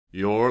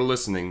You're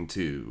listening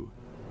to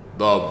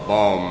the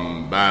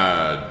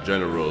Bombad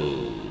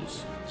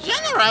Generals.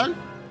 General?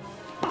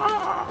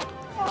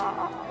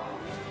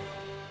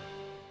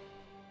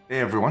 Hey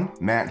everyone,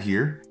 Matt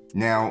here.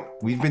 Now,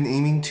 we've been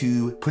aiming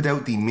to put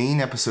out the main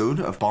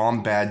episode of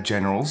Bombad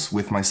Generals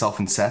with myself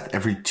and Seth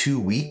every 2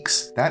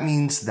 weeks. That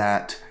means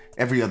that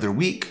every other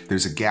week,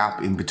 there's a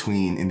gap in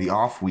between in the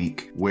off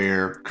week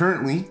where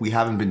currently we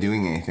haven't been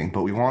doing anything,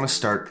 but we want to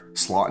start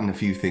slotting a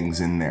few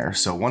things in there.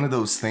 So one of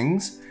those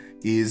things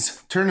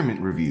is tournament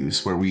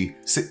reviews, where we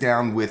sit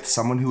down with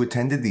someone who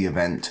attended the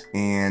event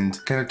and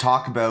kind of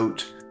talk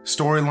about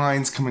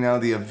storylines coming out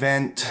of the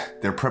event,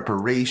 their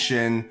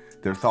preparation,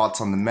 their thoughts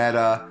on the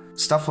meta,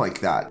 stuff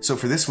like that. So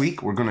for this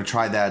week, we're going to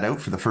try that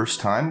out for the first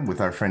time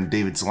with our friend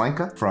David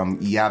Zelenka from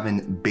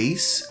Yavin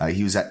Base.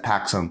 He was at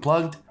PAX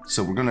Unplugged,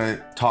 so we're going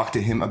to talk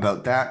to him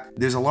about that.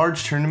 There's a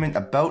large tournament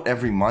about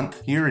every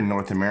month here in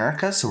North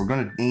America, so we're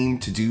going to aim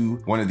to do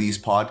one of these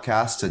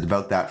podcasts at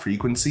about that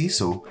frequency.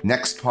 So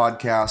next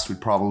podcast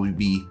would probably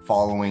be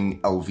following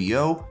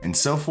LVO and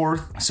so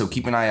forth, so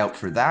keep an eye out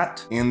for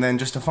that. And then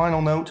just a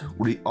final note,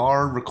 we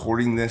are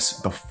recording this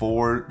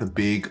before the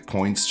big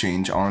points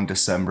change on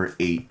December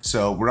 8th,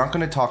 so we're not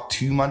going to talk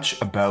too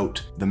much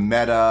about the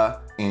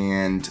meta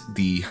and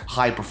the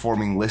high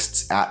performing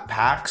lists at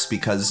PAX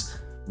because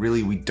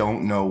really, we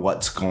don't know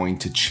what's going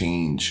to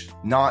change.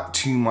 Not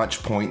too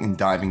much point in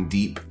diving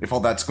deep if all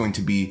that's going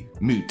to be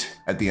moot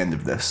at the end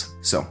of this.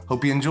 So,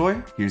 hope you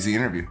enjoy. Here's the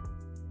interview.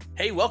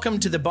 Hey, welcome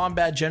to the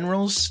Bombad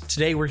Generals.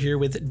 Today we're here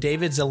with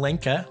David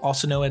Zelenka,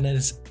 also known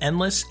as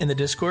Endless in the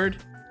Discord.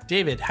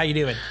 David, how you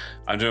doing?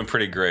 I'm doing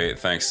pretty great.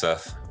 Thanks,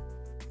 Seth.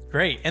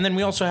 Great. And then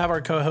we also have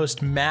our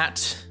co-host,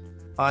 Matt.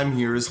 I'm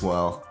here as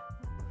well.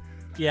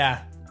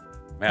 Yeah.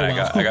 Man,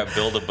 I got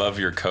billed above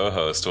your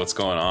co-host. What's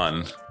going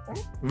on?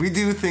 We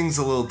do things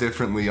a little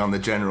differently on the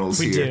Generals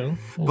we here.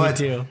 We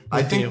do.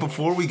 I think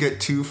before we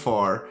get too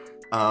far,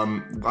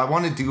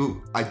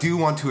 I do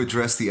want to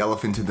address the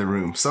elephant in the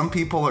room. Some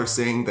people are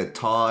saying that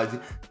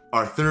Todd,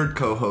 our third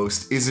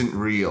co-host, isn't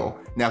real.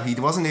 Now, he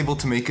wasn't able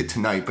to make it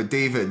tonight, but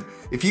David,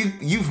 if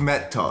you've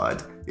met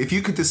Todd, if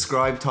you could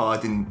describe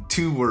Todd in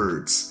 2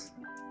 words,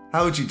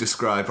 how would you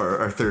describe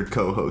our third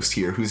co-host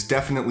here, who's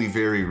definitely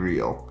very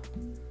real?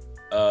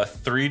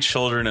 3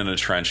 children in a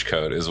trench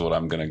coat is what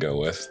I'm going to go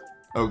with.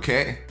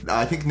 Okay,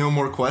 I think no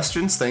more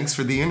questions. Thanks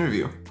for the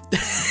interview.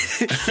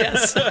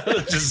 Yes.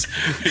 Just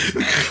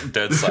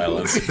dead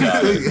silence.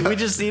 We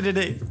just needed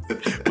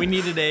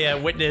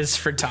a witness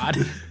for Todd.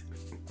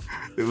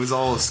 It was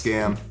all a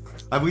scam.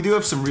 We do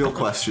have some real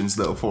questions,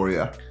 though, for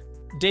you.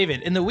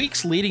 David, in the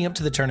weeks leading up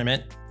to the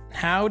tournament,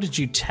 how did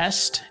you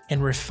test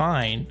and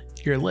refine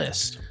your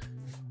list?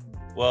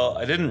 Well,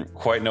 I didn't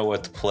quite know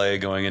what to play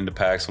going into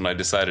PAX when I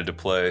decided to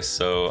play,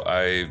 so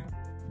I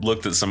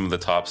looked at some of the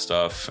top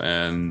stuff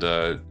and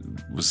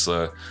was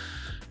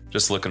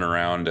just looking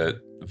around at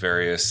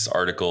various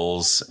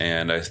articles,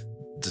 and I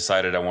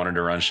decided I wanted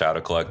to run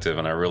Shadow Collective,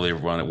 and I really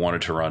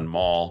wanted to run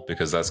Maul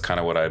because that's kind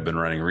of what I've been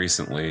running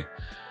recently.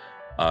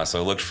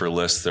 So I looked for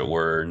lists that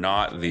were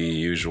not the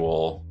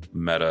usual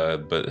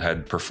meta, but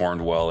had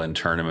performed well in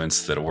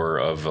tournaments that were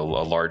of a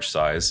large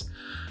size.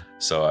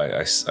 So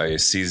I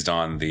seized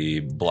on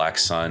the Black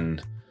Sun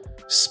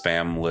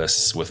spam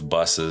lists with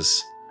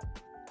buses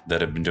that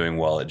had been doing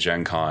well at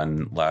Gen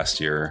Con last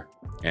year.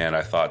 And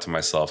I thought to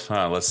myself,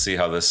 let's see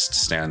how this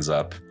stands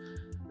up.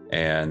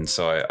 And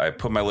so I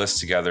put my list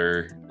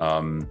together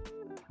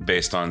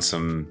based on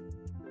some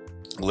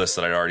lists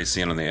that I'd already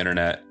seen on the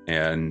internet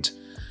and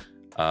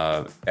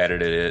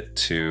edited it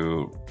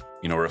to,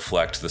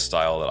 reflect the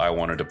style that I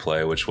wanted to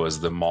play, which was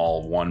the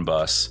Maul 1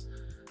 bus.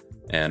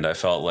 And I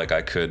felt like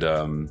I could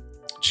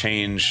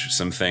change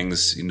some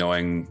things,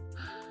 knowing,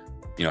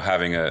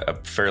 having a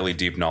fairly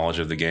deep knowledge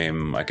of the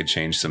game, I could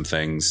change some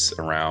things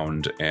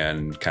around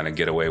and kind of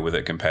get away with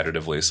it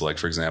competitively. So like,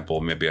 for example,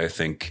 maybe I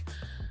think,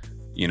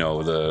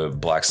 the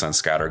Black Sun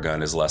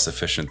Scattergun is less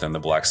efficient than the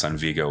Black Sun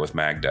Vigo with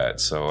Magdat.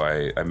 So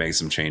I made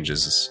some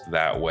changes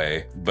that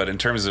way. But in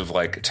terms of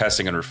like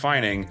testing and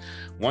refining,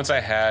 once I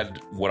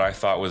had what I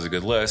thought was a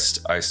good list,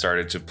 I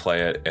started to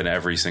play it in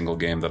every single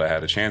game that I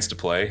had a chance to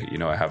play.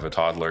 I have a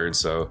toddler, and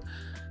so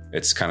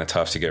it's kind of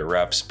tough to get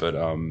reps. But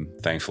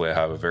thankfully, I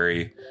have a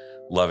very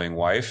loving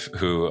wife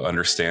who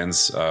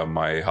understands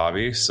my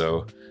hobby,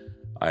 so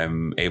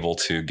I'm able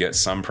to get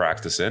some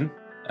practice in,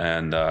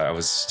 and I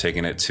was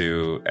taking it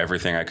to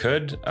everything I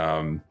could,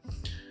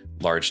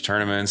 large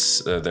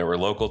tournaments that were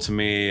local to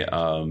me,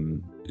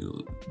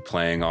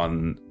 playing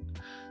on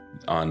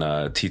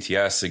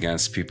TTS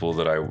against people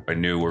that I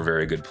knew were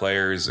very good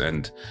players,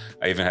 and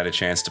I even had a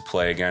chance to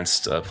play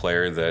against a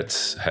player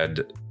that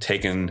had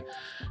taken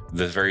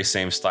the very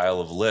same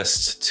style of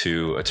list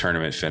to a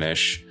tournament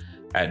finish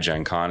at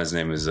Gen Con. His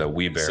name is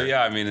Weebear. So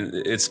yeah,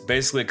 it's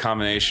basically a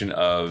combination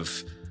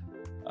of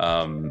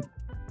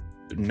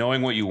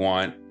knowing what you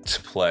want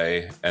to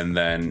play and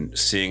then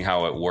seeing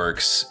how it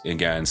works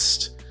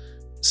against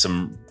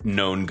some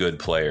known good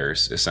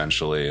players,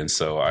 essentially. And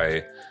so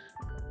I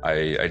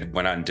I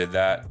went out and did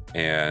that,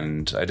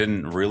 and I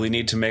didn't really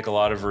need to make a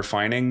lot of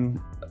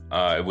refining.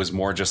 It was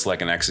more just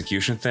like an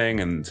execution thing,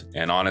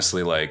 and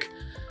honestly, like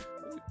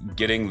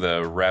getting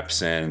the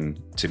reps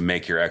in to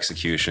make your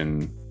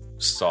execution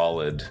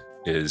solid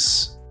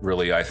is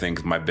really, I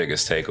think, my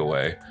biggest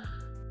takeaway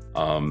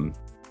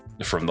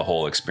from the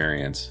whole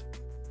experience.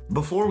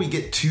 Before we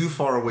get too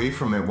far away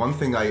from it, one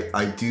thing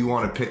I do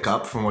want to pick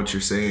up from what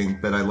you're saying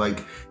that I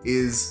like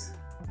is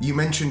you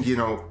mentioned,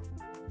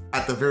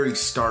 at the very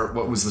start,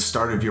 what was the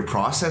start of your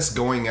process,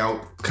 going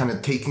out, kind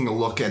of taking a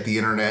look at the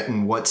internet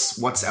and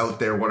what's out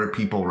there, what are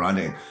people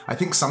running. I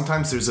think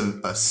sometimes there's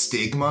a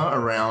stigma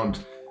around,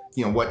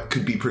 what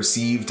could be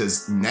perceived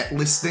as net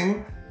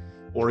listing,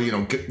 or,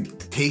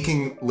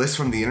 taking lists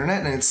from the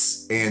internet,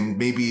 and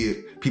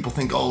maybe people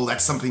think, oh,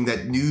 that's something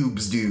that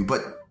noobs do.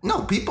 But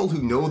no, people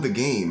who know the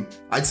game,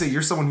 I'd say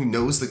you're someone who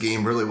knows the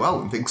game really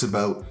well and thinks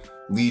about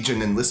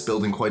Legion and list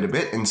building quite a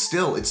bit, and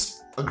still it's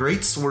a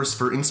great source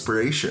for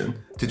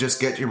inspiration to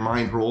just get your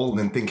mind rolling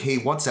and think, hey,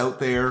 what's out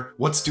there?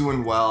 What's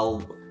doing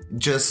well?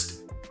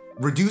 Just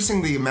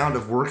reducing the amount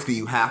of work that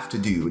you have to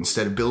do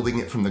instead of building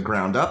it from the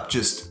ground up.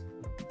 Just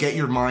get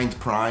your mind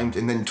primed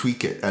and then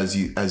tweak it as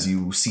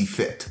you see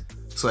fit.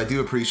 So I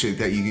do appreciate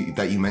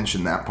that you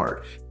mentioned that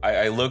part.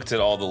 I looked at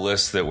all the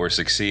lists that were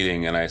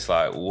succeeding, and I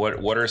thought,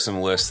 what are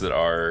some lists that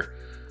are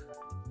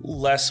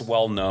less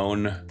well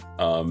known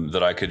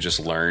that I could just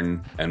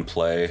learn and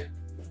play?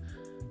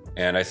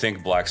 And I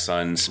think Black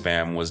Sun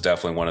Spam was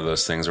definitely one of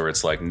those things where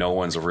it's like no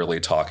one's really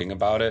talking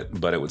about it,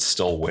 but it was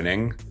still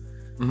winning.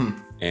 Mm-hmm.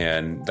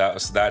 And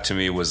that to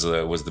me was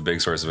the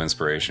big source of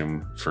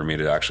inspiration for me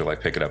to actually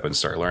like pick it up and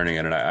start learning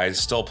it. And I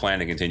still plan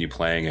to continue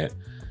playing it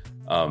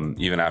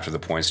even after the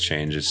points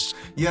change.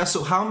 Yeah.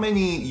 So how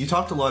many? You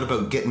talked a lot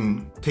about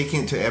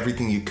taking it to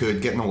everything you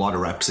could, getting a lot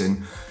of reps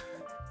in.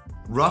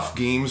 Rough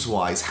games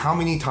wise, how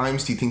many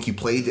times do you think you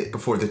played it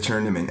before the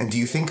tournament? And do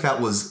you think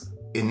that was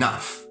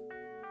enough?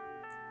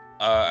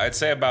 I'd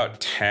say about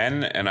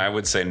 10, and I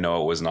would say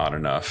no, it was not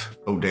enough.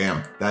 Oh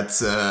damn,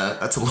 that's a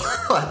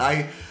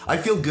lot. I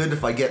feel good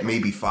if I get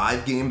maybe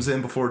 5 games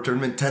in before a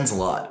tournament. 10's a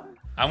lot.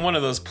 I'm one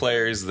of those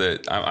players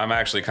that I'm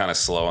actually kind of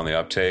slow on the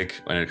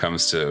uptake when it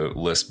comes to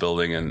list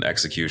building and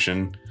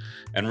execution,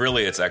 and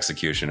really it's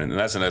execution. And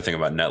that's another thing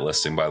about net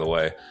listing, by the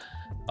way.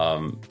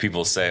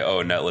 People say,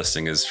 oh, net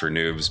listing is for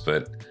noobs,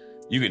 but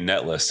you can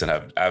net list and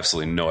have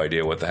absolutely no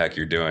idea what the heck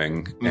you're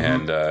doing, mm-hmm.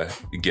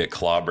 and get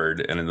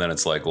clobbered. And then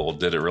it's like, well,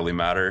 did it really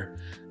matter?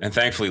 And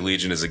thankfully,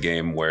 Legion is a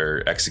game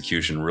where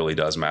execution really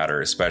does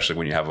matter, especially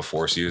when you have a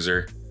force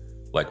user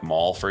like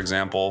Maul, for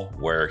example,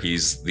 where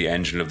he's the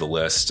engine of the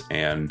list.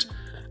 And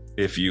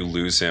if you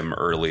lose him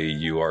early,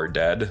 you are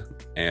dead.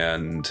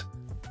 And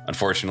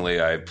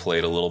unfortunately, I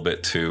played a little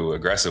bit too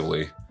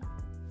aggressively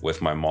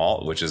with my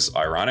Maul, which is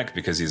ironic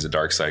because he's a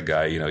dark side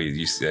guy.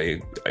 You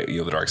say,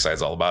 the dark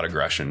side's all about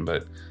aggression,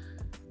 but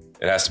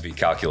it has to be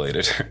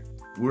calculated.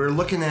 We're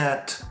looking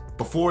at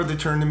before the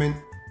tournament.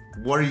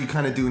 What are you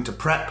kind of doing to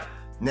prep?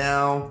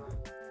 Now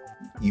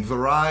you've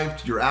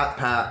arrived, you're at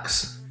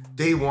PAX,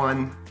 day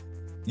one,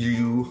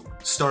 you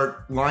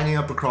start lining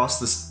up across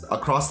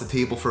the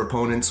table for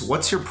opponents.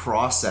 What's your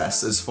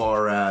process as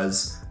far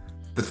as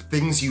the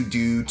things you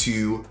do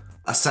to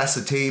assess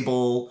a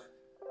table,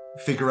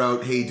 figure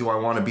out, hey, do I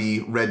want to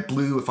be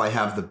red-blue if I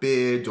have the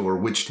bid, or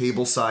which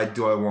table side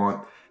do I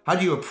want? How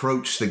do you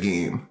approach the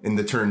game in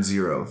the turn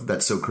 0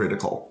 that's so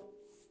critical?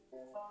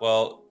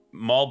 Well,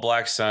 Maul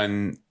Black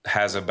Sun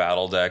has a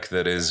battle deck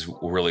that is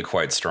really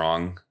quite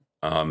strong.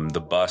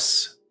 The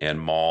Bus and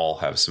Maul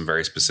have some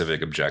very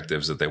specific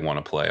objectives that they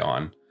want to play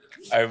on.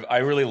 I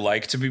really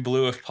like to be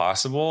blue if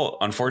possible.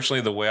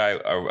 Unfortunately, the way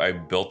I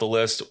built the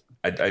list,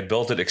 I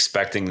built it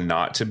expecting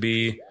not to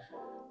be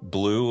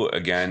blue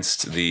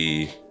against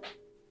the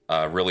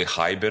really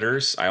high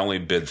bidders. I only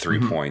bid 3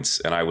 mm-hmm. points,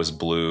 and I was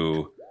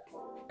blue,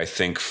 I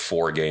think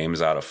 4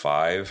 games out of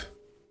 5,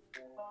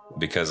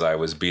 because I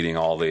was beating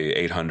all the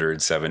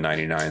 800,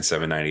 799,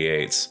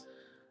 798s.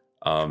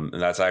 And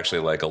that's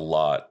actually like a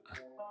lot.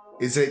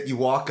 Is it you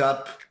walk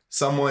up,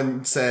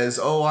 someone says,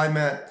 oh, I'm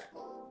at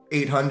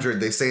 800,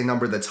 they say a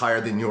number that's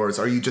higher than yours.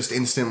 Are you just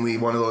instantly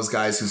one of those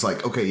guys who's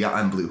like, okay, yeah,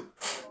 I'm blue.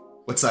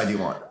 What side do you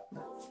want?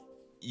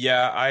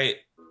 Yeah,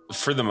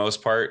 for the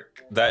most part,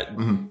 that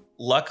mm-hmm.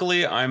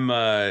 Luckily I'm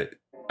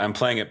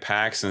playing at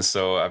PAX, and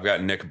so I've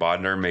got Nick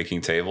Bodner making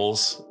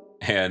tables,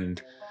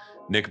 and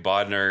Nick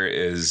Bodner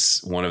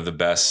is one of the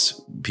best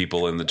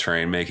people in the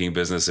terrain making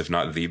business, if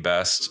not the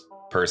best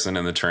person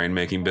in the terrain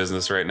making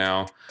business right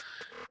now,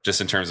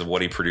 just in terms of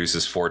what he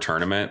produces for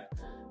tournament.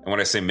 And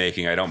when I say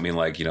making, I don't mean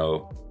like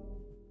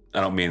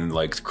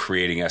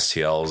creating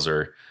STLs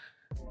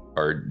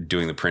or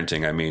doing the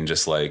printing. I mean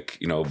just like,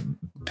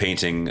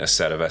 painting a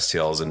set of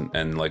STLs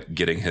and like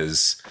getting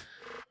his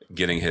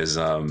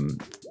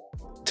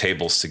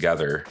tables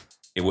together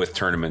with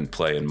tournament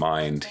play in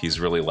mind.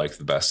 He's really like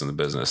the best in the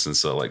business. And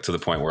so like to the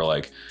point where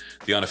like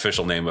the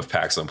unofficial name of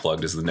PAX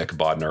Unplugged is the Nick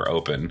Bodner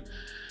Open.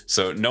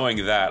 So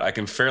knowing that, I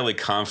can fairly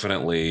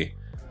confidently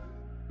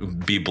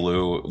be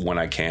blue when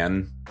I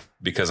can,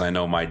 because I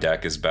know my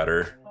deck is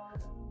better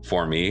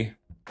for me.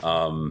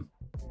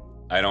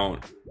 I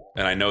don't,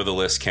 and I know the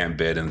list can't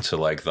bid into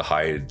like the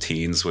high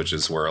teens, which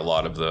is where a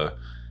lot of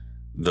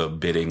the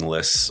bidding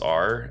lists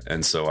are.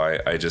 And so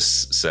I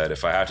just said,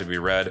 if I have to be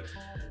red,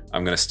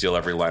 I'm going to steal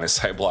every line of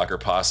sight blocker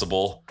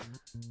possible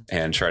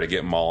and try to get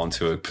him all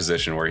into a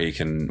position where he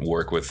can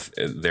work with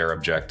their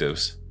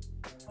objectives.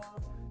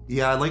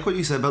 Yeah, I like what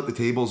you said about the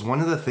tables. One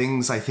of the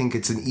things I think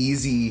it's an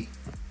easy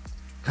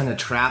kind of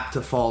trap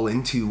to fall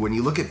into when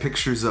you look at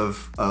pictures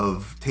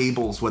of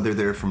tables, whether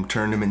they're from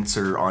tournaments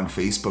or on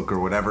Facebook or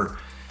whatever,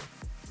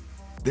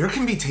 there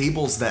can be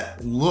tables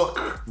that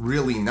look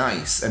really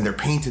nice and they're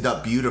painted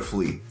up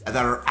beautifully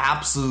that are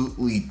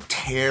absolutely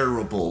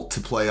terrible to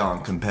play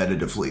on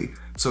competitively.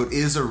 So it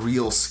is a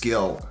real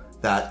skill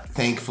that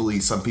thankfully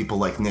some people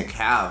like Nick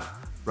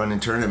have run in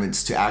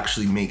tournaments to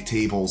actually make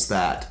tables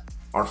that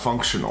are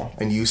functional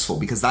and useful,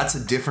 because that's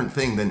a different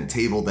thing than a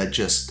table that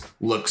just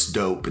looks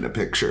dope in a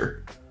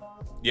picture.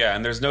 Yeah,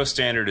 and there's no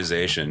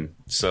standardization.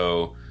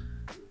 So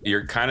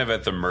you're kind of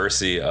at the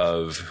mercy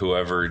of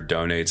whoever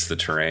donates the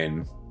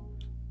terrain.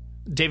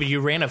 David, you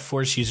ran a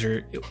force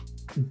user.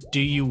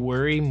 Do you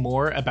worry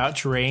more about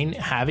terrain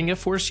having a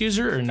force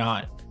user or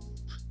not?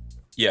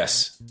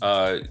 Yes.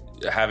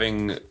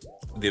 Having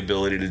the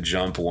ability to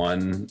jump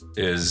one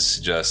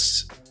is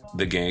just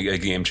a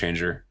game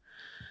changer.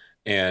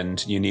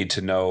 And you need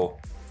to know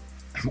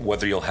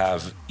whether you'll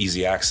have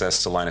easy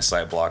access to line of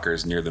sight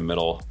blockers near the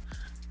middle.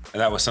 And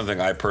that was something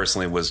I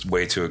personally was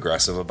way too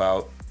aggressive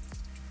about.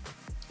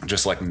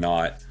 Just like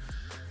not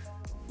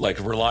like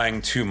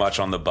relying too much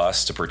on the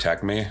bus to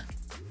protect me,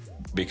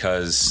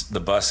 because the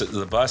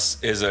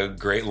bus is a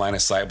great line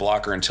of sight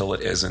blocker until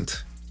it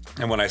isn't.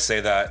 And when I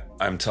say that,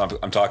 I'm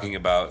talking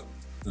about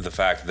the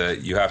fact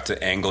that you have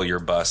to angle your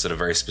bus at a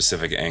very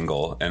specific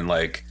angle. And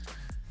like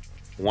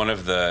one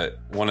of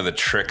the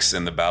tricks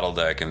in the battle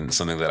deck, and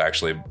something that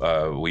actually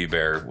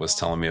Weebear was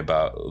telling me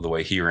about the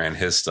way he ran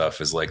his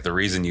stuff, is like the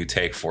reason you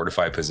take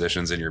fortified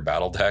positions in your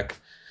battle deck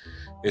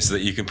is so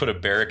that you can put a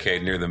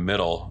barricade near the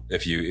middle.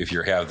 If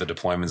you have the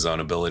deployment zone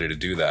ability to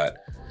do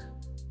that,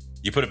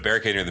 you put a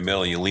barricade near the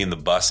middle and you lean the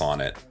bus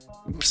on it,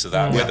 so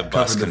that way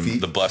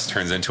the bus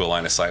turns into a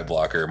line of sight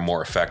blocker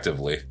more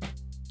effectively.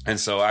 And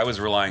so I was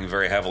relying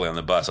very heavily on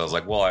the bus. I was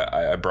like, well,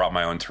 I brought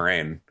my own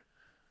terrain,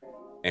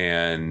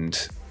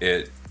 and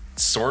it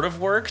sort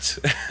of worked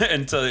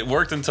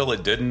until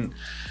it didn't.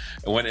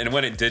 When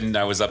it didn't,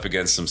 I was up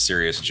against some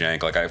serious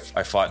jank. Like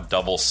I fought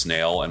double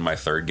snail in my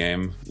third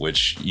game,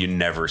 which you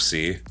never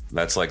see.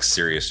 That's like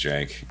serious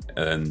jank,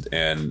 and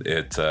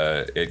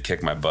it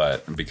kicked my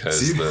butt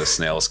because the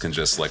snails can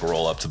just like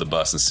roll up to the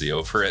bus and see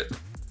over it.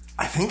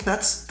 I think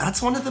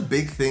that's one of the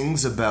big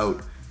things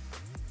about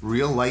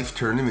real life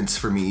tournaments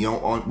for me. You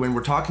know, when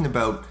we're talking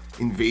about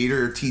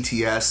Invader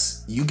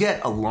TTS, you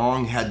get a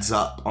long heads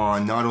up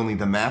on not only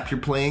the map you're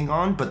playing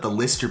on, but the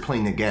list you're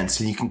playing against,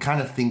 and you can kind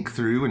of think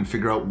through and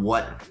figure out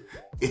what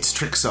its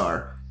tricks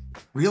are.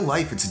 Real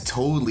life, it's a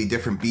totally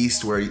different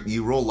beast where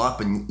you roll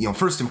up and, you know,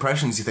 first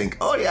impressions you think,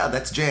 oh yeah,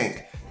 that's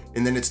jank,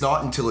 and then it's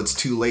not until it's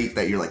too late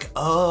that you're like,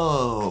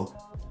 oh,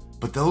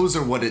 but those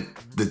are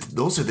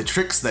those are the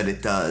tricks that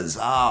it does.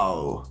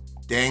 Oh,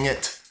 dang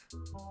it,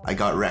 I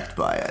got wrecked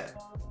by it.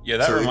 Yeah,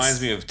 that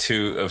reminds me of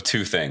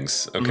two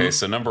things. Okay,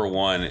 So number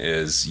one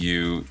is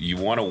you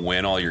want to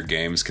win all your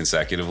games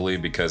consecutively,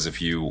 because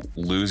if you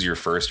lose your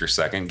first or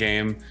second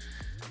game,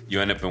 you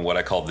end up in what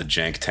I call the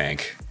jank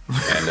tank,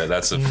 and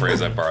that's a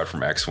phrase I borrowed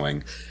from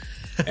X-Wing.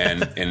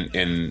 And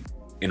in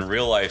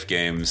real life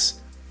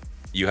games,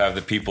 you have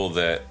the people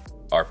that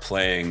are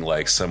playing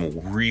like some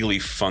really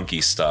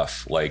funky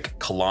stuff, like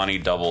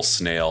Kalani double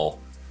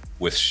snail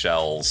with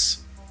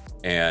shells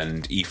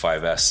and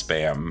E5S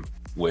spam,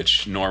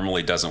 which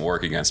normally doesn't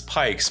work against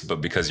pikes,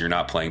 but because you're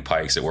not playing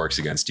pikes, it works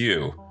against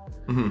you.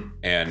 Mm-hmm.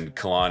 And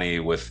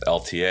Kalani with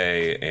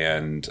LTA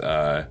and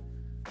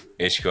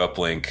HQ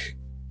uplink,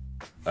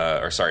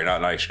 not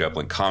HQ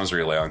uplink, comms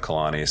relay on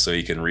Kalani, so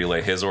he can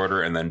relay his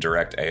order and then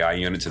direct AI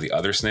unit to the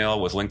other snail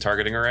with link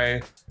targeting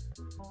array.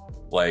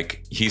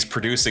 Like, he's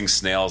producing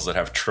snails that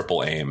have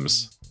triple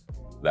aims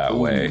that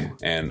way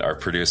and are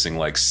producing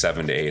like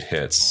 7 to 8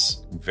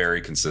 hits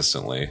very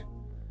consistently.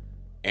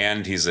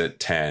 And he's at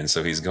 10,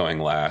 so he's going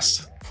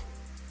last.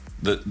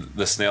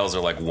 The snails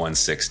are like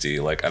 160,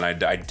 and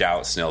I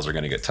doubt snails are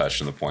going to get touched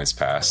in the points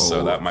pass.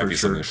 So that might be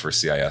something for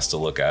CIS to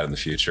look at in the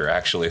future,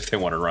 actually, if they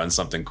want to run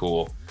something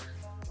cool.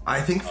 I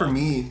think for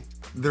me,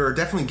 there are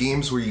definitely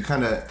games where you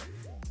kind of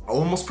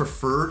almost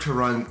prefer to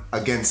run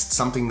against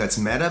something that's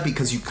meta,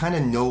 because you kind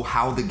of know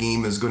how the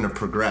game is going to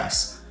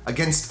progress.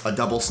 Against a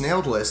double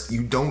snailed list,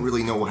 you don't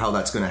really know how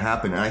that's going to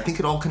happen. And I think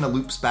it all kind of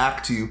loops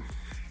back to,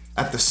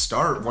 at the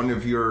start, one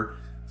of your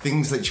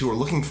things that you are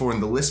looking for in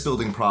the list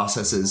building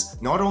process is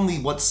not only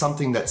what's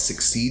something that's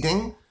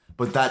succeeding,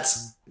 but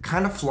that's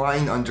kind of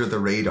flying under the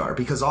radar.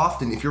 Because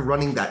often if you're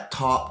running that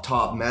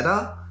top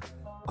meta,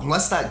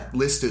 unless that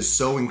list is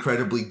so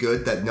incredibly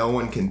good that no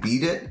one can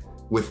beat it,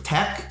 with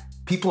tech,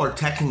 people are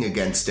teching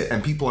against it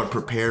and people are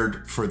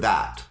prepared for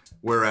that.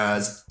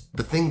 Whereas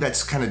the thing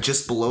that's kind of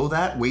just below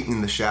that, waiting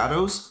in the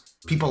shadows,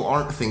 people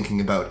aren't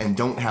thinking about and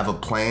don't have a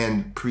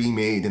plan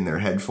pre-made in their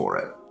head for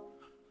it.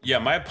 Yeah,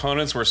 my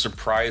opponents were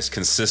surprised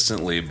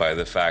consistently by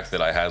the fact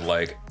that I had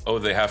like, oh,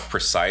 they have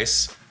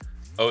precise,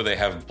 oh, they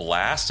have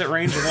blast at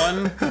range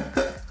 1.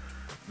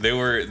 They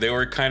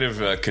were kind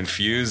of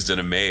confused and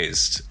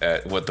amazed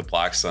at what the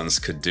Black Suns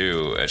could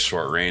do at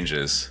short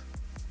ranges.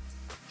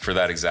 For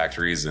that exact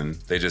reason,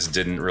 they just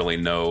didn't really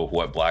know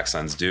what Black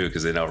Suns do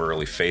because they never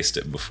really faced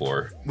it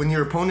before. When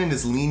your opponent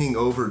is leaning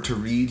over to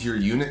read your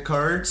unit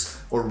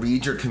cards or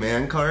read your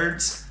command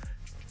cards,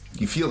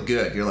 you feel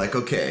good. You're like,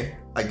 okay,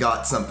 I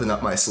got something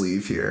up my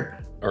sleeve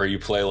here. Or you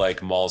play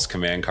like Maul's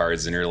command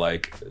cards and you're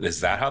like, is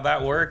that how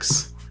that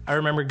works? I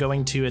remember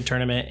going to a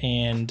tournament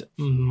and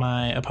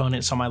my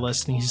opponent saw my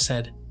list and he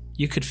said,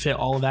 "You could fit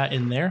all of that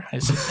in there?" I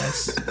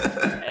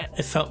said,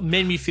 "Yes."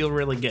 Made me feel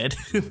really good.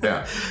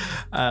 Yeah.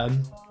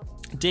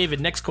 David,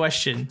 next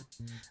question.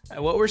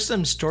 What were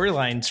some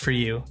storylines for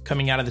you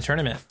coming out of the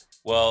tournament?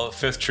 Well,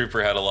 5th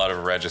Trooper had a lot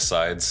of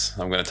regicides.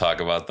 I'm going to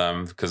talk about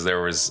them because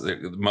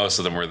most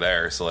of them were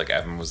there. So like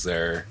Evan was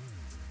there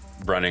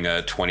running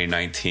a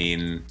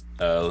 2019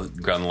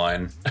 gun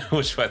line,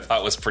 which I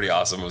thought was pretty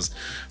awesome. It was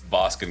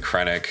Bosk and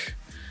Krennic,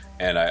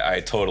 and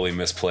I totally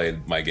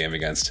misplayed my game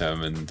against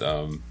him, and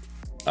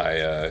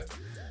I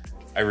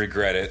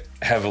regret it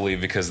heavily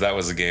because that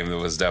was a game that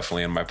was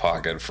definitely in my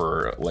pocket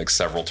for like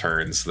several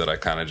turns that I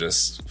kind of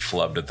just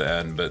flubbed at the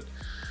end. But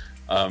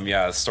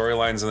yeah,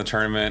 storylines in the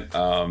tournament.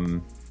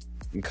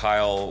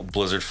 Kyle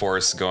Blizzard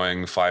Force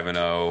going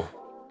 5-0,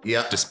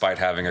 yeah, despite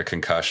having a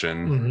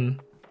concussion. Mm-hmm.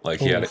 Like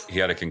he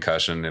had a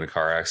concussion in a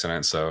car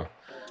accident, so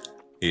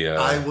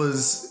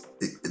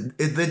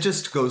that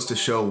just goes to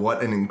show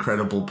what an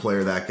incredible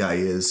player that guy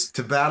is.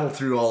 To battle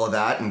through all of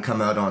that and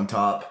come out on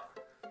top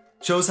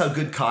shows how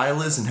good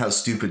Kyle is and how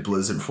stupid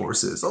Blizzard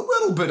Force is. A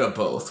little bit of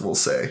both, we'll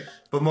say,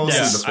 but mostly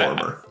the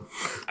former.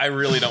 I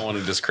really don't want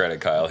to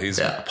discredit Kyle. He's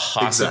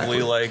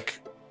possibly like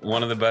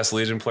one of the best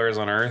Legion players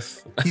on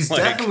Earth. He's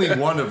definitely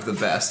one of the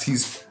best.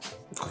 He's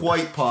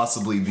quite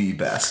possibly the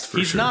best, for sure.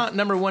 He's not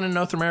number 1 in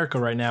North America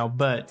right now,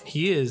 but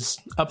he is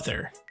up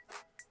there.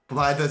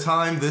 By the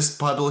time this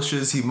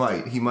publishes, he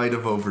might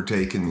have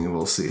overtaken me.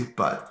 We'll see.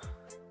 But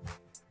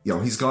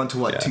he's gone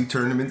to 2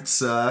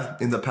 tournaments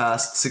in the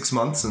past 6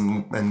 months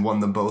and won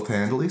them both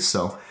handily.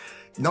 So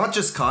not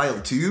just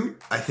Kyle too.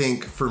 I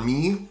think for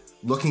me,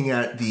 looking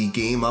at the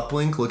game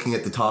uplink, looking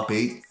at the top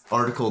 8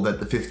 article that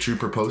the 5th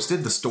Trooper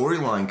posted, the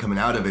storyline coming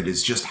out of it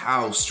is just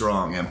how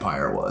strong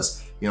Empire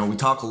was. We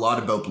talk a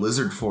lot about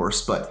Blizzard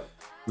Force, but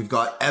we've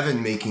got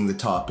Evan making the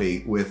top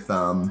 8 with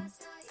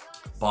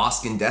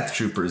Bosk and Death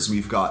Troopers.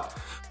 We've got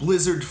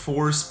Blizzard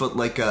Force, but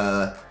like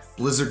a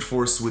Blizzard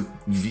Force with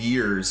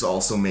Veers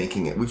also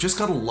making it. We've just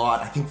got a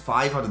lot. I think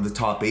 5 out of the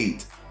top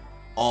 8,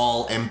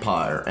 all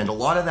Empire. And a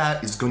lot of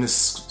that is going to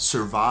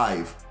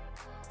survive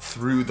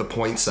through the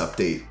points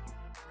update.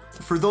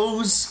 For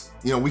those,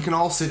 we can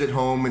all sit at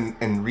home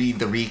and read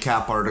the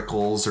recap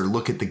articles or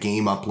look at the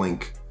game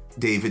uplink,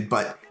 David.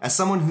 But as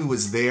someone who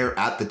was there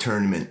at the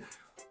tournament,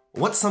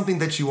 what's something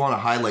that you want to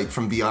highlight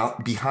from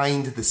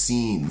behind the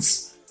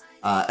scenes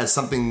as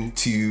something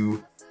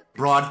to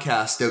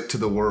broadcast out to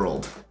the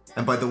world?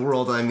 And by the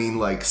world, I mean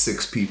like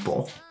 6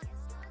 people.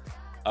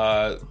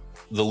 The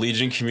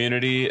Legion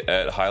community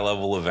at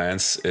high-level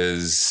events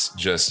is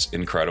just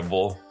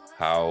incredible.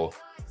 How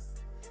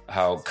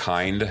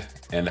kind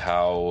and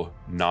how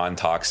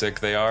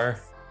non-toxic they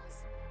are.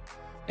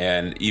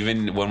 And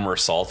even when we're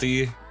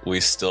salty,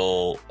 we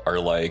still are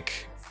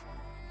like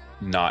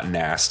not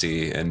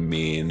nasty and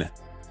mean.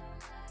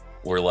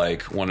 We're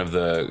like one of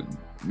the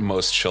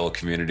most chill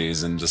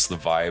communities, and just the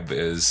vibe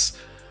is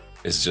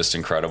just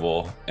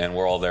incredible. And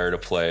we're all there to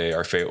play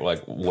our favorite,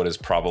 like what is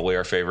probably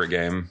our favorite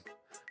game.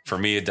 For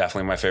me,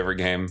 definitely my favorite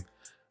game.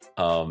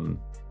 But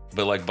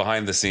like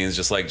behind the scenes,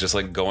 just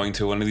like going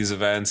to one of these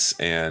events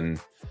and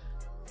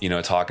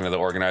talking to the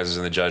organizers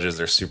and the judges,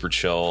 they're super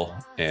chill.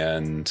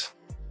 And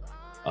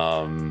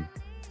I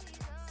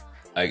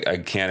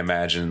can't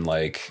imagine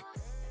like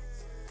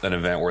an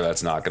event where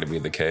that's not going to be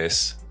the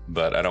case.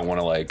 But I don't want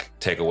to like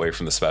take away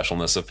from the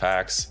specialness of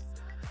PAX,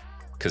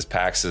 because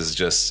PAX is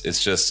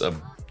just a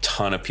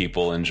ton of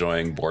people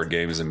enjoying board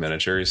games and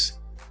miniatures,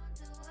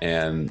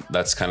 and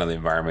that's kind of the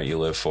environment you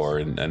live for.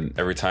 And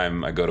every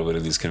time I go to one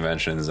of these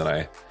conventions,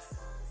 and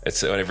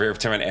every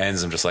time it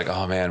ends, I'm just like,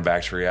 oh man,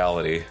 back to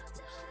reality.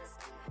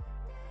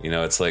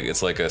 It's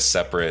like a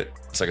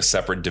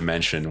separate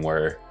dimension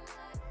where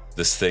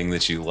this thing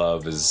that you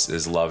love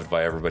is loved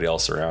by everybody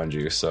else around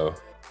you. So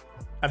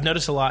I've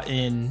noticed a lot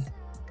in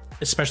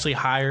especially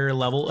higher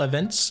level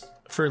events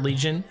for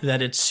Legion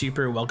that it's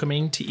super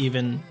welcoming to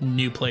even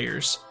new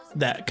players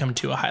that come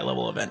to a high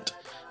level event.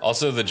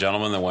 Also, the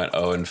gentleman that went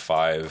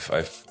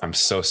 0-5, I'm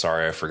so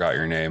sorry I forgot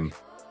your name,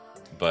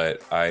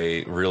 but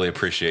I really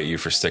appreciate you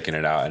for sticking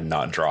it out and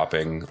not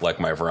dropping like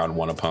my round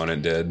 1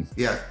 opponent did.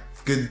 Yeah,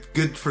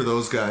 good for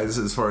those guys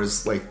as far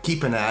as like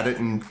keeping at it.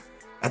 And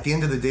at the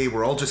end of the day,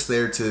 we're all just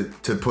there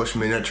to push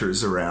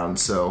miniatures around.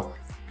 So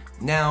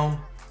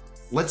now,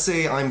 let's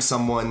say I'm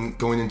someone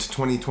going into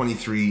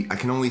 2023, I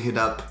can only hit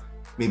up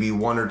maybe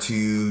 1 or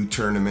 2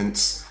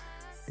 tournaments.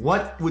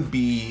 What would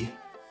be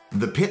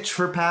the pitch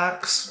for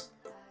PAX,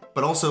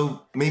 but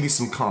also maybe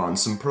some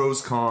cons, some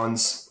pros,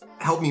 cons?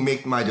 Help me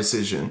make my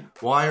decision.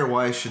 Why or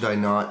why should I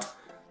not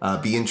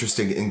be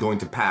interested in going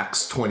to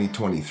PAX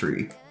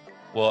 2023?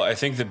 Well, I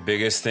think the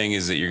biggest thing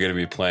is that you're going to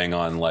be playing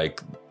on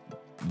like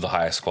the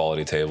highest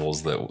quality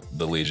tables that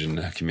the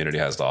Legion community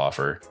has to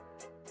offer.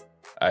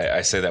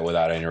 I say that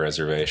without any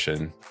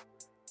reservation.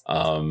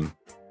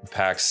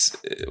 PAX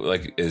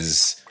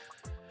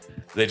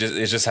it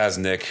just has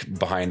Nick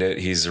behind it.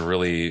 He's a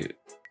really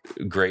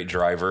great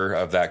driver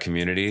of that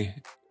community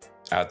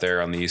out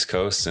there on the East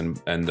Coast, and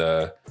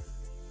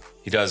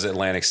he does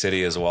Atlantic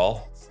City as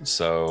well.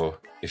 So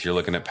if you're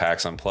looking at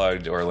PAX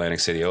Unplugged or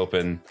Atlantic City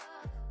Open,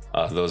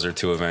 those are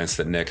 2 events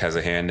that Nick has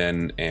a hand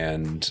in,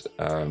 and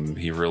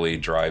he really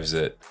drives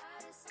it.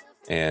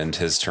 And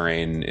his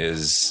terrain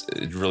is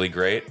really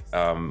great.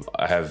 I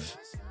have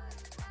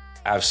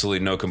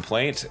absolutely no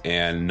complaint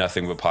and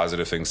nothing but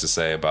positive things to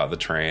say about the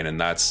terrain. And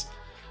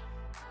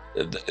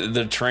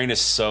the terrain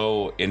is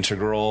so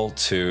integral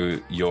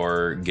to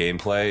your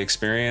gameplay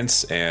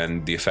experience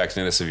and the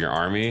effectiveness of your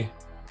army.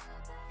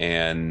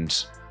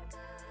 And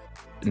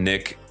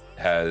Nick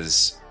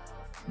has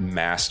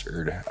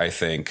mastered, I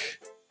think,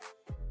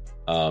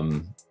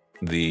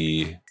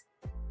 the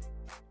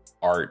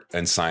art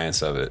and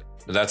science of it.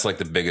 That's like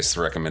the biggest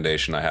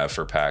recommendation I have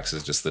for PAX,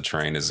 is just the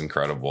terrain is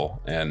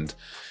incredible, and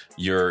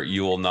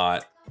you will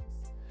not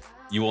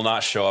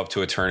show up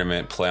to a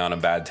tournament, play on a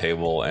bad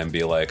table, and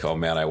be like, oh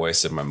man, I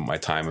wasted my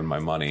time and my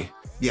money.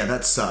 Yeah,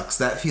 that sucks.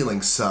 That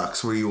feeling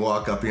sucks, where you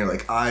walk up and you're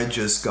like, I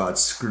just got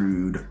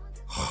screwed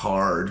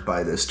hard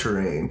by this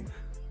terrain,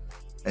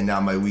 and now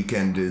my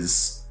weekend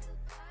is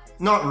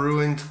not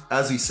ruined.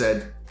 As we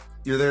said,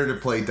 you're there to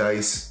play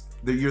dice,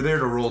 you're there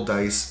to roll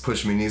dice,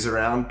 push minis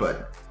around,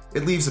 but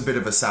it leaves a bit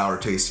of a sour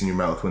taste in your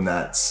mouth when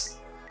that's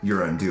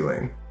your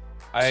undoing.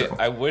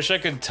 I wish I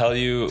could tell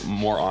you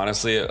more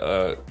honestly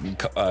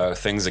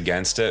things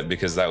against it,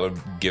 because that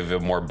would give a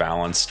more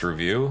balanced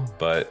review.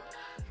 But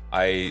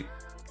as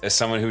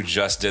someone who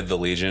just did the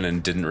Legion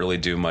and didn't really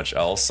do much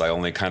else, I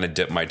only kind of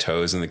dipped my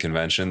toes in the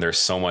convention. There's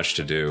so much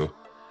to do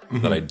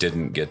that I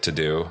didn't get to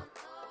do.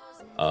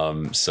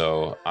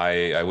 So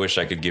I wish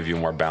I could give you a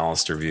more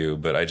balanced review,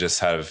 but I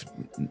just have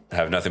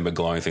nothing but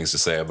glowing things to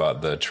say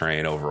about the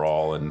terrain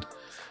overall, and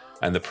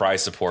the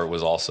prize support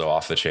was also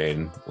off the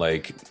chain.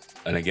 Like,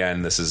 and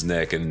again, this is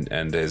Nick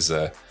and his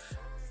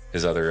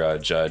other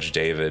judge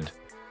David.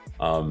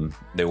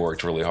 They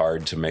worked really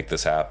hard to make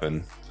this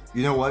happen.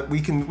 You know what?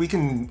 We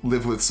can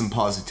live with some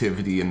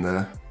positivity in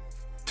the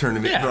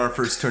tournament. Yeah. Our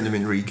first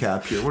tournament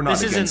recap here. We're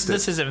not against it.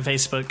 This isn't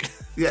Facebook.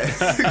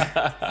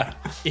 Yeah.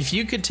 If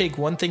you could take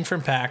one thing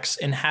from PAX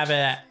and have it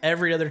at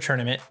every other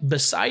tournament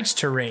besides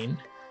terrain,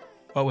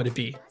 what would it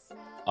be?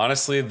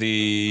 Honestly,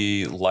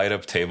 the light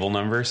up table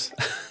numbers.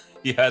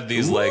 You had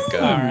these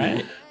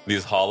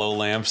these hollow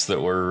lamps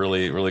that were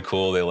really, really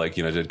cool. They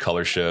did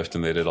color shift,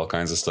 and they did all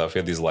kinds of stuff. You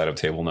had these light up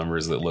table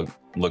numbers that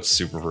looked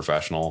super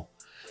professional.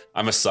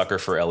 I'm a sucker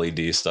for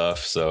LED stuff,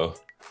 so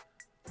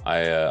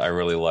I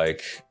really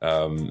like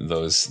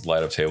those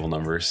light up table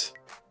numbers.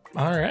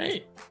 All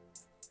right.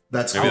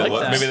 That's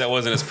maybe that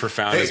wasn't as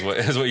profound as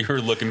what you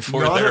were looking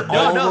for there.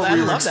 No,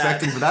 we were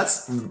expecting,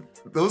 but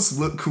those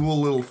cool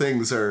little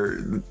things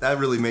that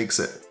really makes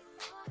it.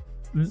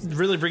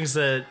 Really brings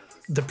the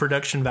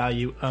production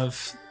value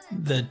of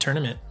the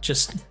tournament,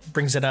 just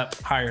brings it up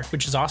higher,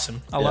 which is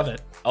awesome. I love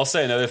it. I'll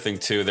say another thing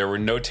too. There were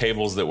no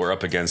tables that were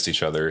up against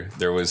each other.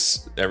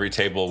 Every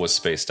table was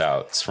spaced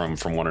out from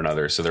one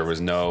another. So there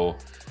was no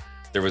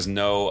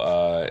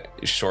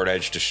short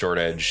edge to short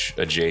edge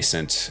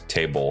adjacent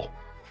table.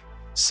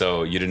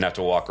 So you didn't have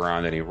to walk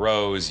around any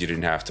rows. You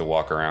didn't have to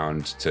walk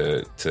around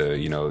to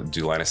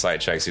do line of sight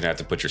checks. You didn't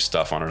have to put your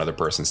stuff on another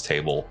person's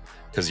table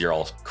because you're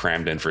all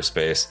crammed in for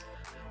space.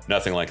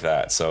 Nothing like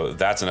that. So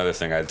that's another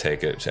thing I'd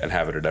take it and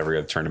have it at every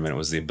other tournament,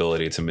 was the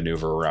ability to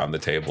maneuver around the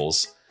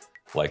tables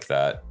like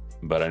that.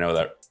 But I know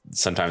that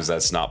sometimes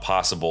that's not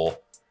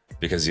possible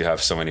because you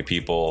have so many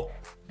people.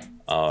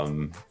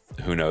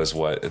 Who knows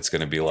what it's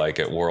going to be like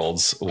at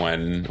Worlds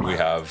when we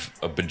have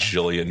a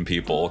bajillion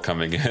people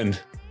coming in.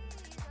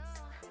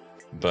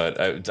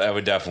 But I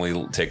would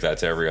definitely take that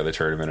to every other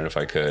tournament if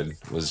I could,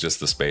 was just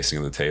the spacing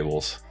of the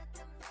tables.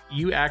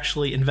 You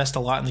actually invest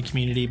a lot in the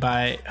community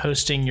by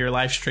hosting your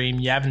live stream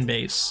Yavin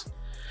Base.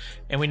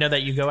 And we know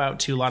that you go out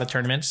to a lot of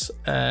tournaments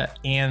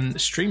and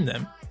stream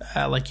them.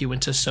 Like you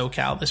went to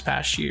SoCal this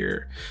past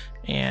year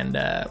and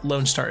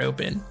Lone Star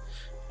Open.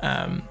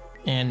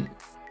 And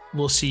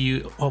we'll see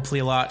you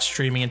hopefully a lot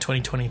streaming in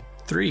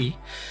 2023.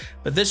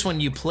 But this one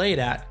you played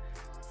at,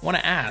 I want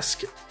to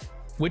ask,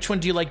 which one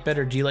do you like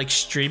better? Do you like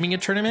streaming a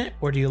tournament,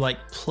 or do you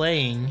like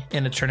playing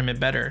in a tournament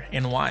better,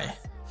 and why?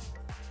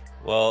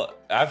 Well,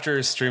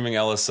 after streaming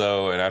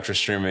LSO and after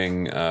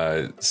streaming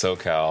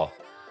SoCal,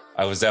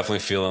 I was definitely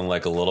feeling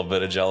like a little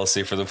bit of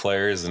jealousy for the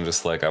players, and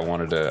just like I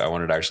wanted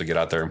to actually get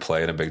out there and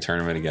play in a big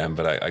tournament again.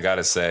 But I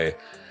gotta say,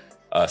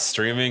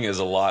 Streaming is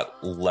a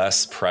lot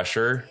less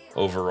pressure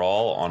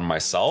overall on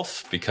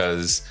myself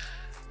because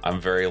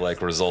I'm very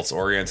like results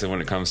oriented when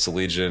it comes to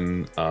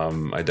Legion.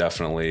 I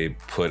definitely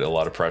put a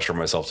lot of pressure on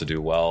myself to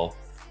do well.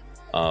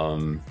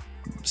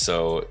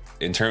 So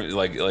in terms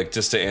like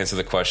just to answer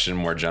the question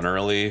more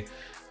generally,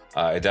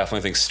 I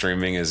definitely think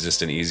streaming is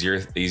just an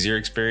easier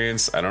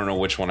experience. I don't know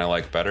which one I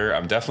like better.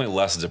 I'm definitely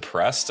less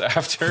depressed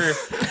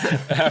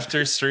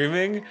after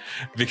streaming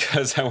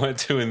because I went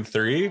 2 and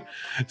 3.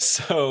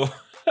 So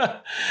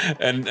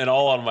and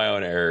all on my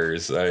own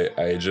errors.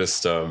 I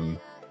just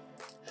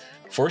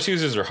Force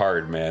users are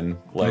hard, man.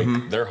 Like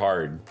they're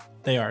hard.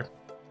 They are.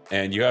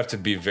 And you have to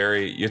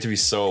be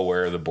so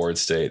aware of the board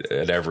state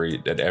at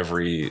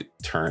every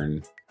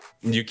turn.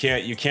 You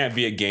can't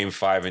be at game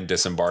 5 and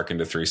disembark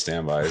into 3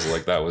 standbys.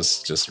 Like that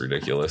was just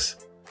ridiculous.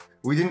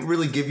 We didn't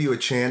really give you a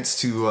chance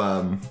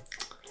to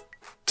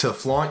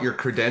flaunt your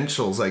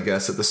credentials, I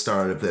guess, at the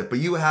start of it. But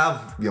you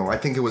have, I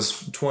think it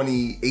was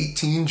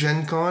 2018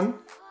 Gen Con.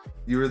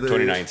 You were the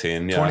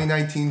 2019, yeah.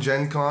 2019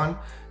 Gen Con.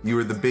 You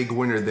were the big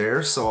winner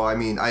there. So I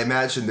mean, I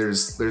imagine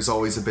there's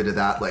always a bit of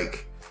that,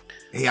 like,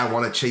 hey, I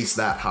want to chase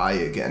that high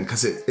again,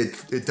 because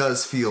it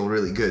does feel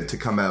really good to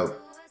come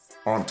out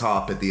on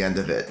top at the end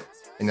of it.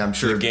 And I'm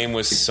sure the game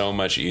was so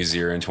much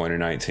easier in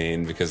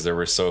 2019 because there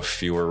were so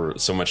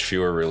much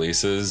fewer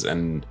releases,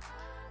 and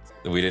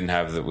we didn't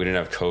have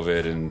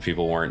COVID, and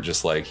people weren't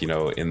just like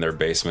in their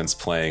basements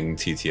playing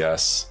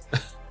TTS.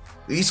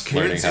 These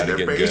kids in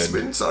their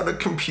basements on a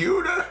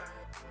computer,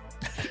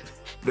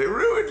 they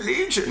ruined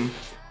Legion.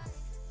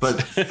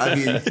 But I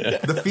mean,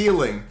 the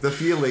feeling,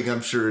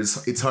 I'm sure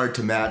it's hard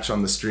to match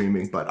on the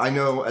streaming. But I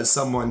know as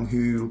someone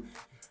who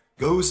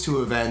goes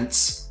to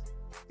events,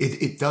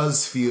 it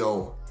does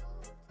feel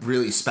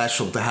really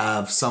special to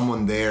have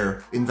someone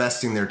there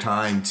investing their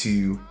time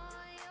to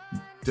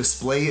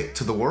display it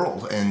to the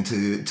world and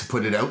to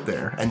put it out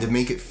there and to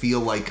make it feel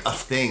like a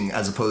thing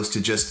as opposed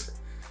to just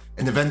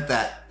an event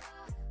that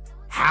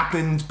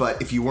happened,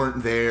 but if you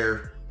weren't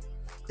there,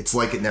 it's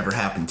like it never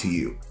happened to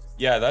you.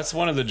 Yeah, that's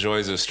one of the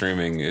joys of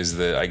streaming is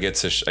that I get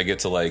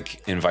to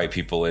like invite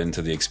people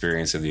into the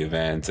experience of the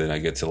event, and I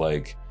get to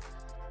like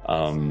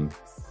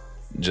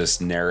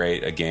just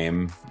narrate a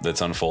game that's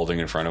unfolding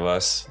in front of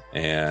us,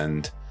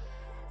 and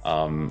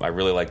I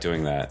really like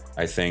doing that.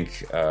 I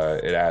think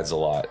it adds a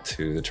lot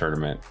to the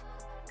tournament.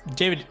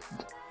 David,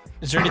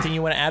 is there anything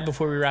you want to add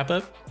before we wrap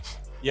up?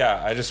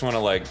 Yeah, I just want to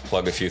like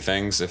plug a few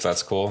things, if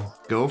that's cool.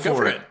 Go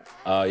for it.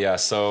 Yeah,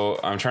 so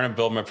I'm trying to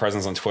build my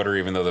presence on Twitter,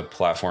 even though the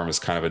platform is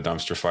kind of a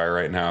dumpster fire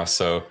right now.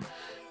 So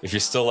if you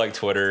still like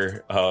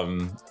Twitter,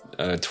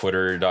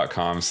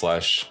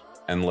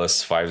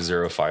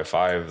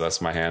 twitter.com/endless5055,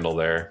 that's my handle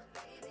there.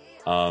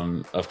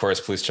 Of course,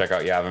 please check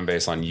out Yavin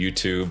Base on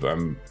YouTube.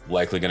 I'm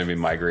likely going to be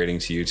migrating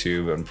to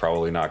YouTube. I'm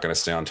probably not going to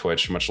stay on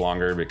Twitch much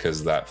longer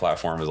because that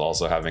platform is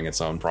also having its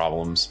own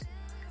problems.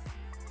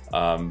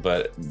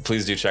 But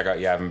please do check out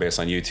Yavin Base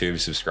on YouTube.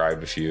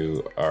 Subscribe if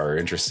you are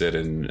interested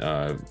in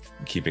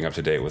keeping up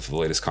to date with the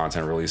latest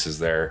content releases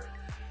there.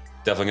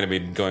 Definitely going to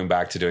be going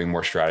back to doing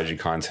more strategy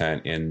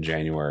content in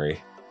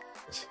January.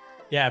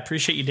 Yeah,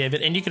 appreciate you,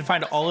 David. And you can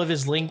find all of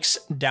his links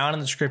down in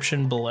the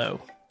description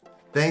below.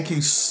 Thank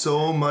you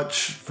so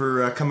much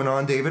for coming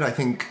on, David. I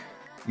think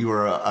you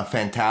are a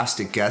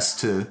fantastic guest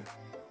to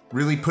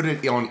really put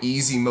it on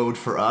easy mode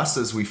for us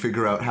as we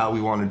figure out how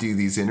we want to do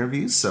these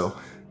interviews. So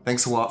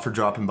thanks a lot for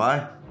dropping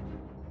by.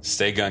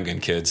 Stay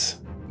Gungan, kids.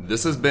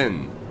 This has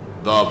been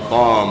the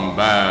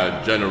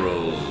Bombad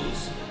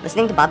Generals.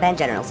 Listening to Bombad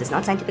Generals is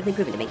not scientifically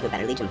proven to make you a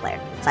better Legion player.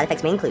 Side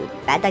effects may include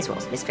bad dice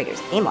rolls, missed triggers,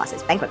 aim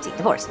losses, bankruptcy,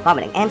 divorce,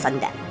 vomiting, and sudden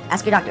death.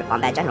 Ask your doctor if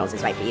Bombad Generals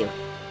is right for you.